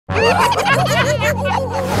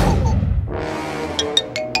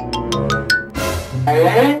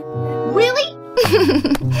Really?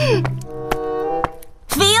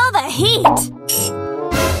 Feel the heat!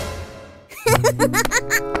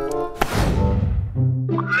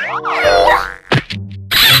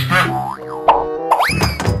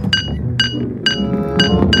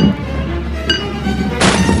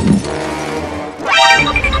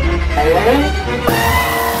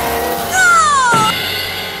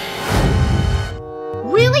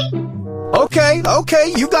 Really?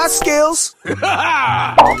 Okay, you got skills.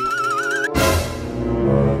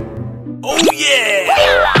 Oh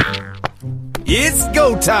yeah! It's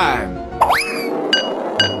go time.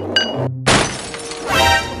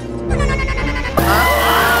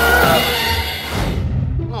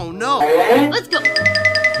 Oh no! Let's go!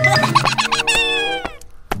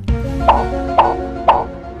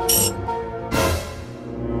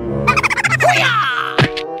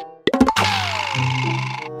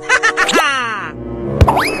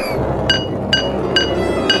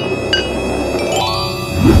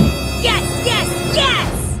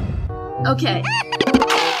 Okay.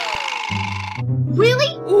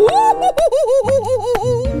 Really?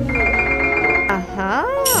 Uh-huh.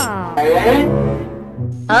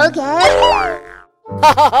 Okay.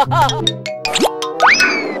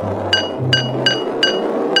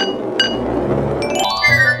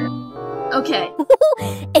 Okay.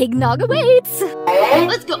 Eggnog awaits.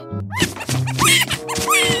 Let's go.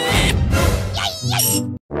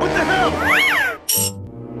 What the hell?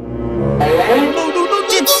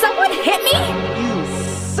 Did someone hit me? You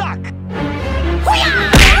suck.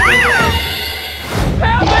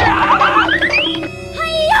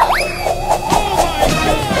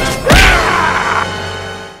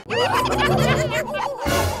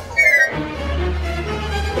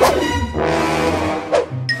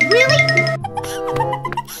 Really?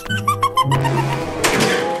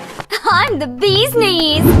 I'm the bee's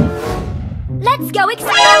knees. Let's go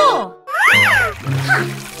explore.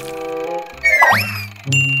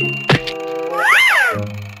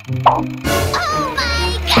 Oh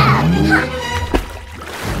my god!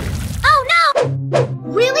 Oh no!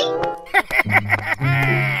 Really?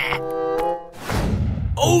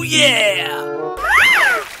 Oh yeah!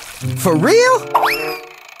 For real?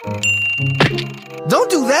 Don't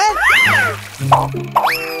do that!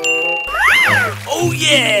 Oh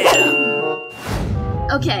yeah!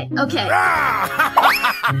 Okay.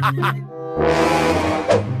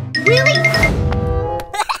 Really?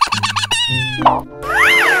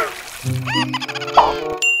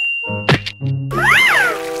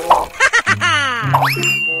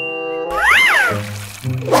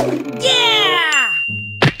 Yeah!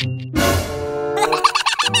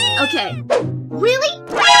 Okay. Really?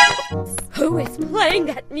 Who is playing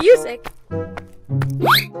that music?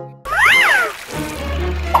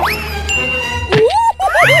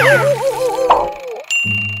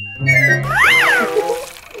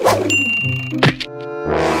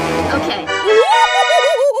 Okay.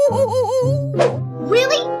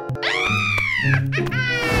 Really?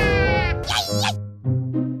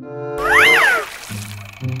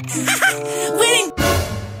 Winning!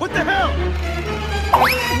 What the hell?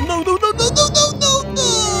 No!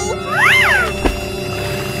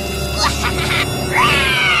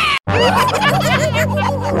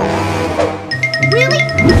 Really?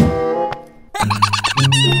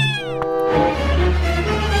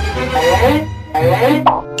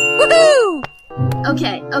 Woohoo!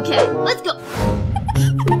 Okay. Let's go.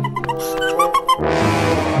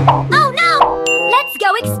 Oh no! Let's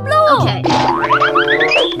go explore. Okay.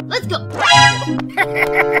 Let's go.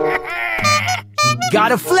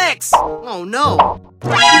 Gotta flex! Oh no!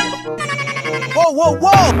 Whoa!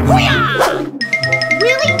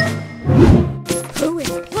 Really? Who is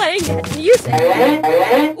playing that music?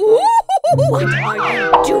 What are you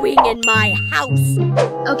doing in my house?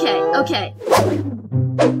 Okay.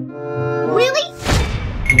 Really?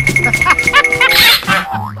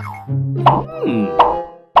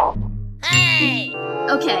 Hey!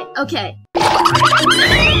 Okay.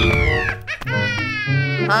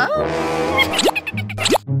 Huh?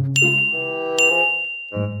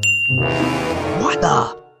 What the?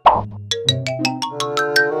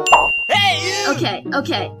 Hey!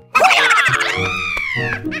 Okay.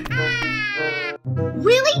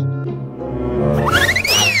 Really?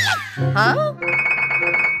 Huh?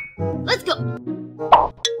 Let's go.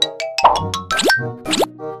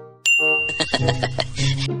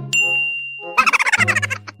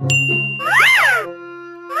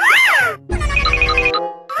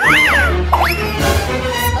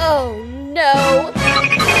 Oh no!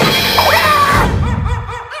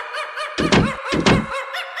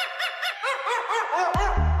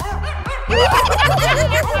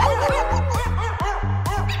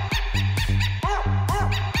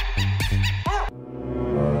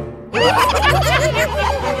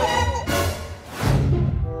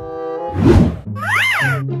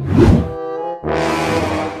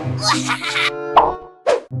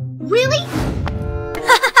 Really?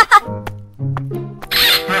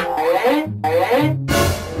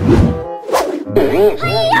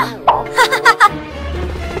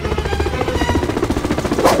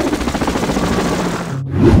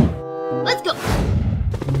 Let's go.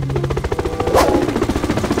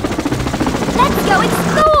 Let's go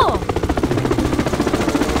explore!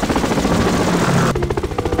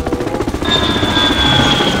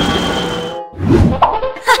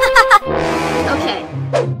 Okay.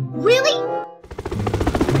 Really?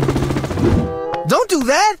 Don't do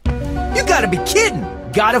that! You gotta be kidding!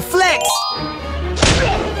 Gotta flex!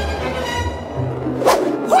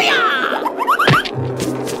 Hoo-yah!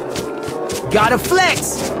 Gotta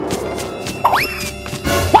flex!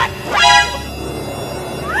 What?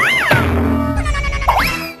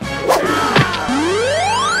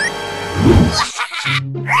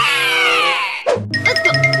 Let's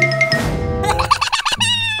go.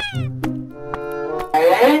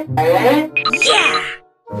 Yeah!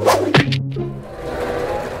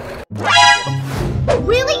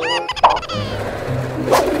 Really?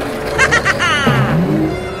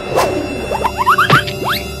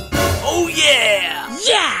 Oh yeah!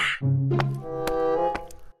 Yeah!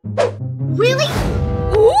 Really?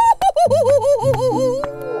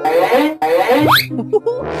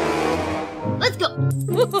 Let's go.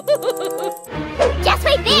 Just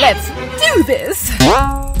wait there! Let's do this!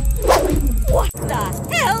 What the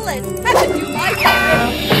hell is happened to my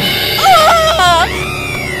parrot?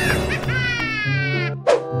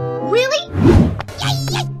 Really?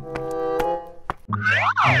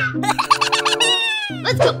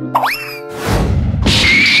 Let's go.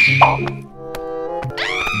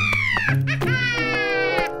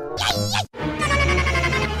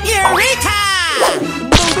 Eureka!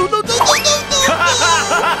 No, no, no, no, no, no,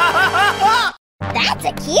 no! That's a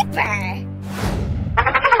keeper!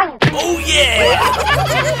 Oh yeah!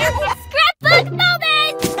 Scrapbook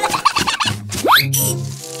moment!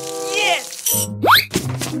 Yes!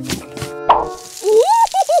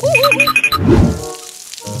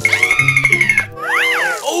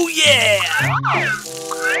 Oh yeah!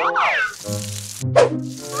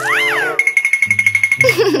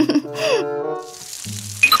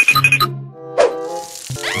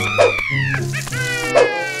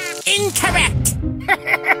 Incorrect!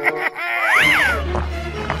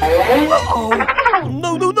 Uh-oh!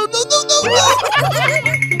 No, no, no, no, no, no, no!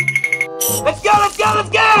 Let's go, let's go, let's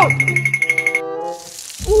go!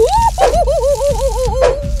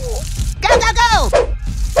 Go, go, go!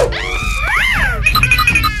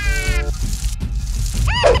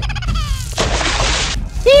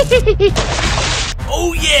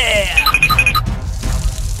 Oh yeah!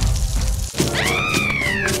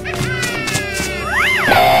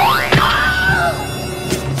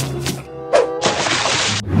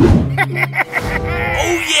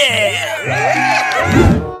 Oh yeah!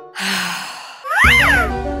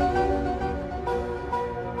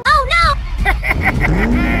 Oh no!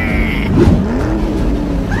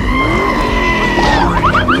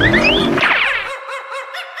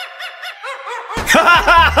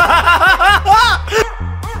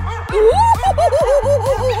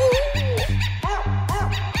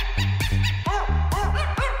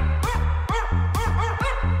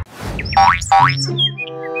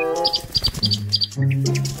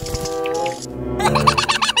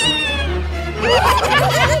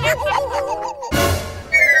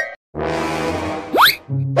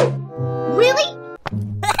 Really?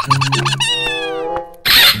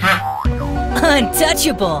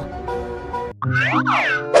 Untouchable!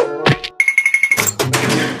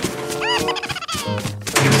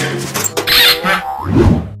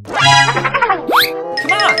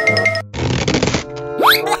 Come on!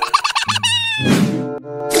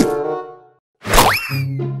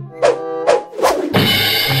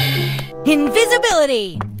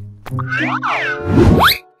 Invisibility!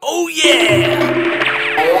 Oh yeah!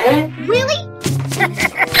 Really?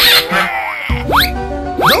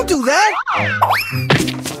 Don't do that!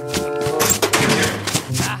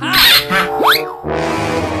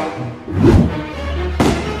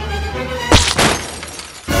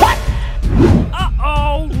 What?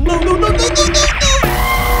 Uh-oh! No, no, no, no, no, no,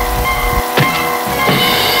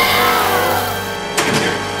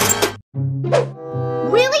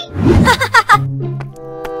 Really?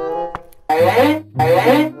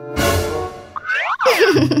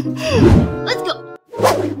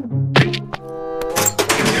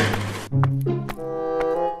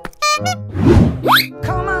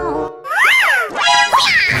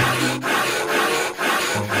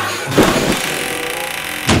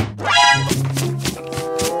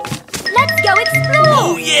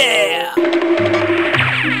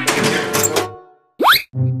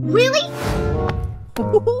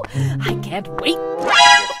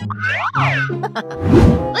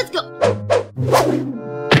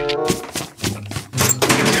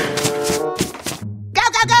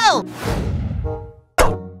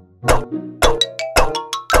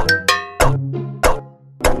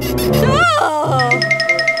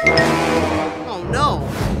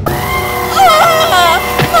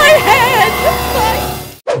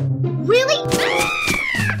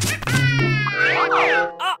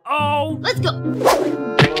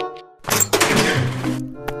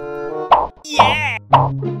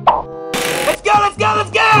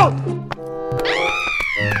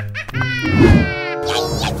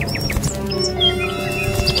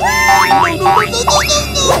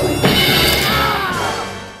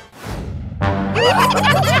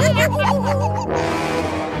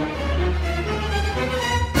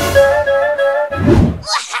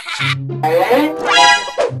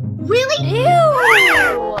 Really?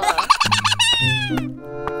 Ew!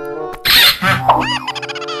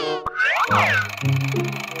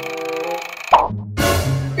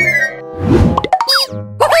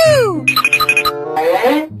 Woohoo!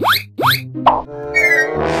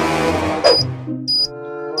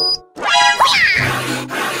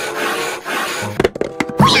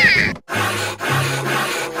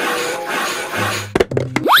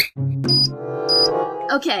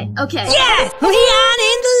 Okay, okay. Yes! Leon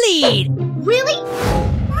in the lead! Really?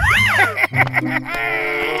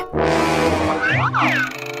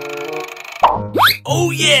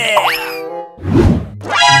 Oh yeah!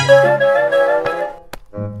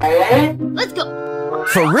 Let's go.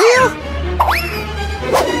 For real?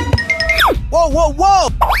 Whoa, whoa, whoa!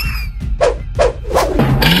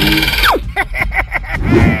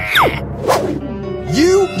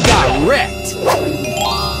 You got wrecked!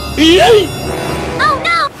 Oh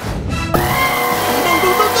no!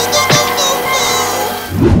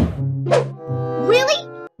 Really?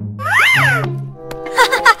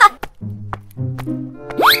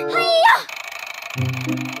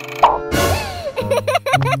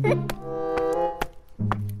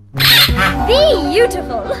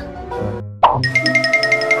 Beautiful!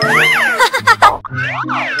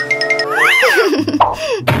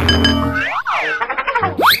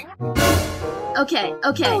 Okay,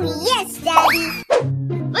 okay. Yes, Daddy!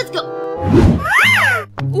 Let's go.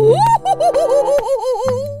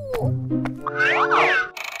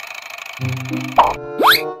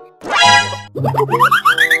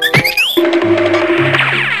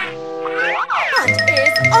 That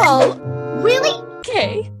is all Really?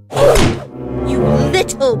 okay. You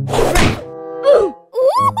little brat!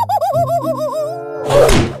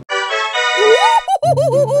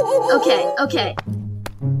 Okay, okay.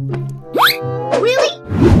 Really?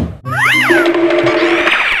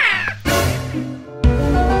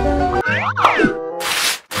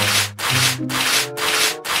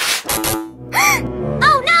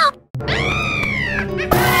 Oh no!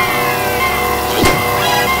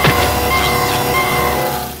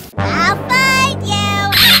 I'll find you!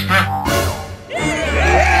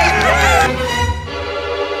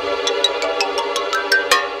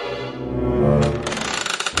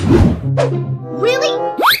 Really?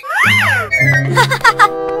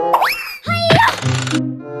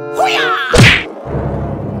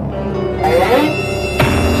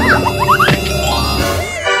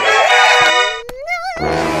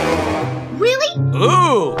 Really?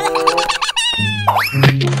 Ooh!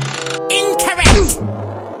 Incorrect!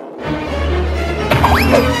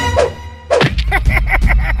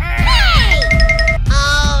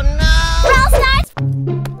 Oh no! Brawl Stars!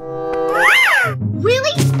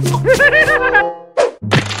 Really?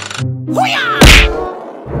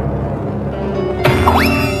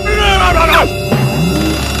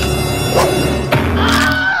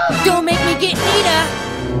 Don't make me get Nita!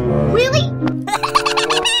 Really?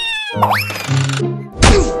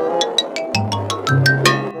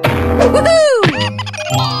 Woohoo!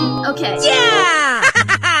 Okay. Yeah!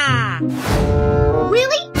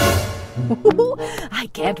 Really? I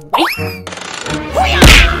can't wait!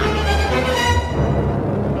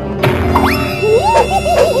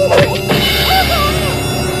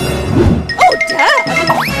 Oh, Dad!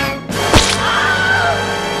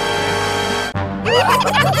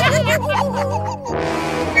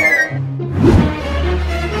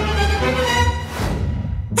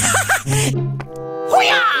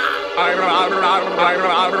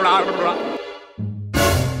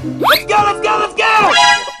 Let's go, let's go, let's go!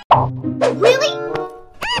 Really?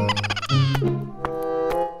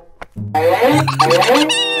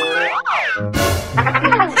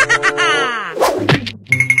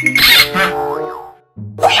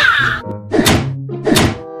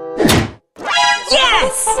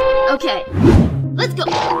 Yes! Okay. Let's go.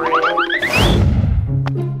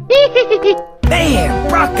 Man,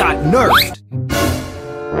 Brock got nerfed!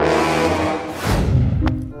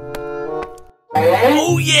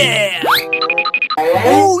 Oh yeah!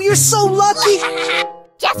 Oh, you're so lucky!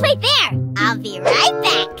 Just wait there! I'll be right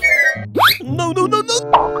back! No, no, no, no!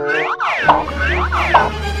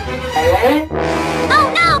 Oh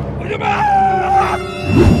no!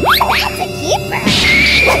 That's a keeper!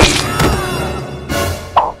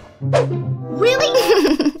 Really?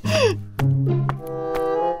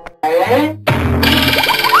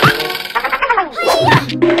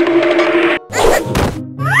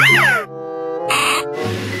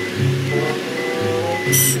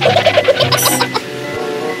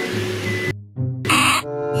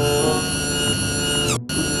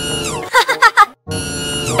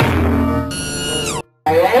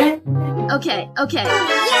 Okay, okay.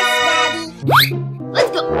 Yes, Daddy!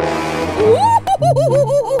 Let's go.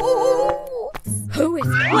 Who is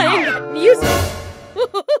playing that music?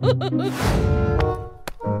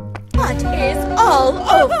 What is all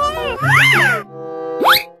over?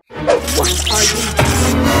 What are you doing?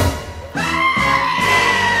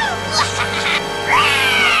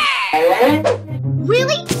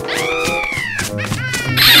 Really?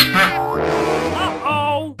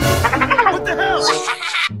 Uh-oh! What the hell?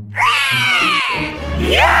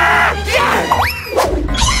 Yeah!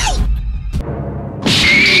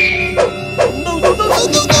 No, no, no, no,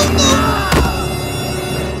 no, no,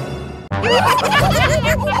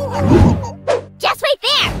 no! Just wait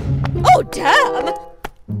there. Oh, damn!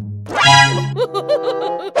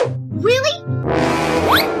 Really?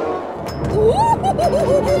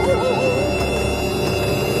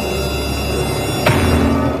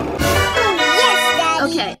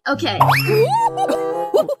 Okay, okay.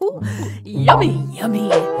 Yummy, yummy.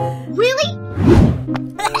 Really?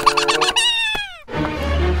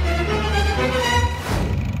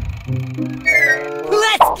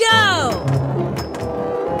 Let's go!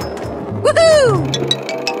 Woohoo!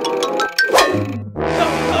 No,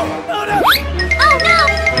 no, no, no! Oh no!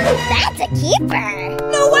 That's a keeper.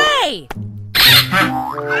 No way!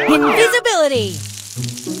 Invisibility!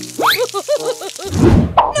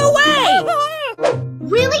 No way!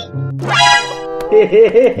 Really?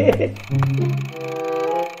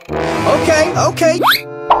 Okay, okay.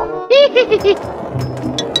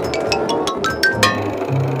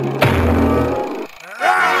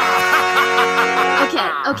 Okay,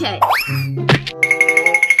 okay.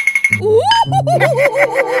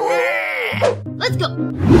 Let's go.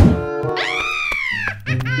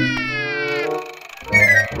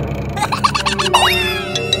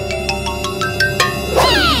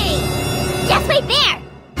 Hey! Just wait there.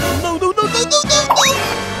 No, no, no, no, no, no, no!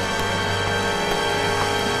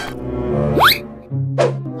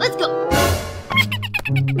 Let's go.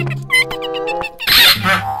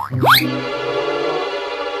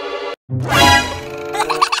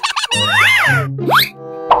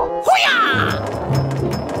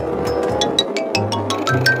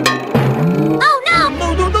 Oh no! No,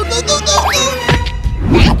 no, no, no, no, no, no!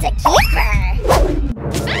 That's a keeper.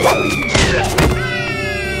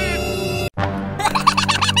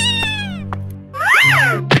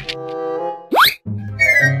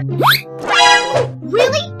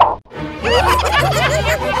 Really?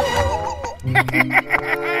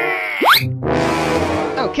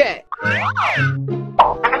 Okay.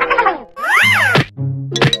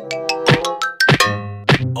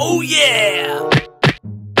 Oh, yeah!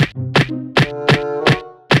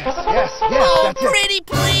 Yes, yes, that's it. Pretty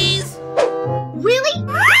please! Really?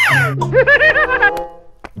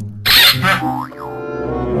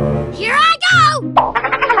 Here I go!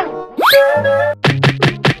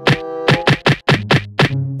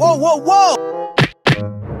 Whoa, whoa, whoa!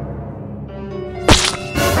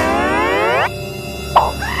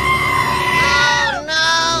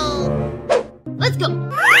 Let's go.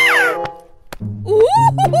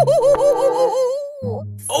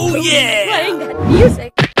 Oh, yeah! Playing that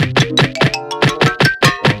music.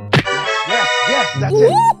 Yes, yes, that's it.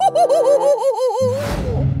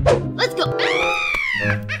 Let's go.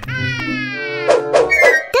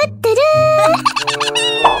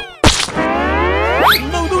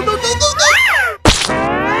 No, no, no, no, no, no!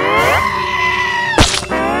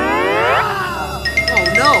 Oh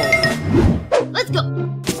no! Let's go.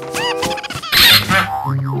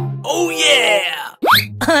 Oh, yeah!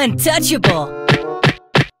 Untouchable!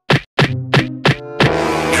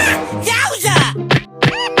 Yowza!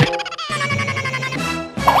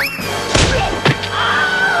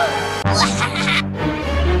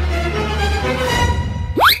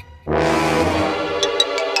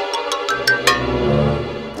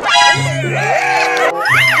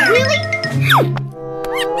 Really?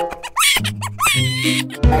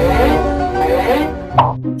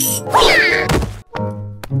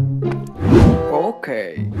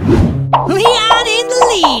 Okay. We are in the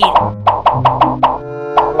lead!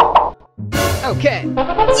 Okay.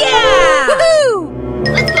 Yeah! Woohoo!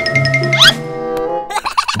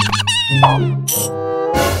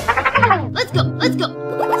 Let's go. Let's go.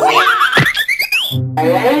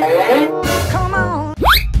 Come on!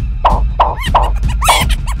 Okay.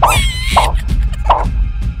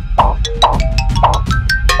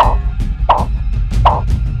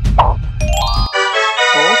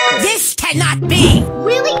 This cannot be!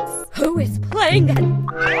 Really? Who is playing that?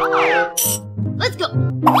 Let's go.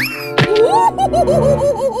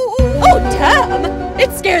 Oh, damn!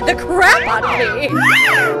 It scared the crap out of me.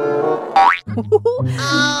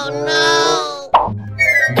 Oh no!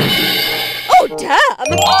 damn!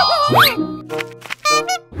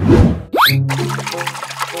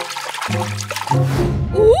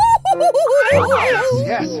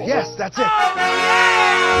 Yes, yes, that's it.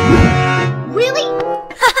 Really?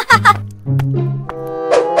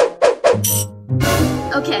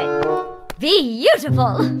 Okay.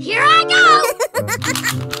 Beautiful! Here I go!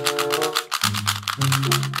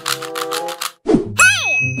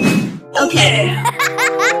 Okay.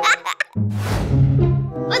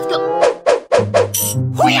 Let's go.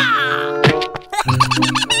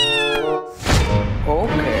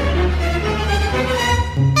 Okay.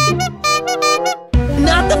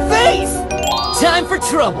 Not the face! Time for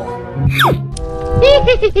trouble.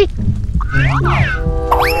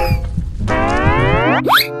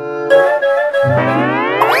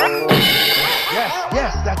 Yes,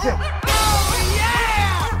 yes, that's it.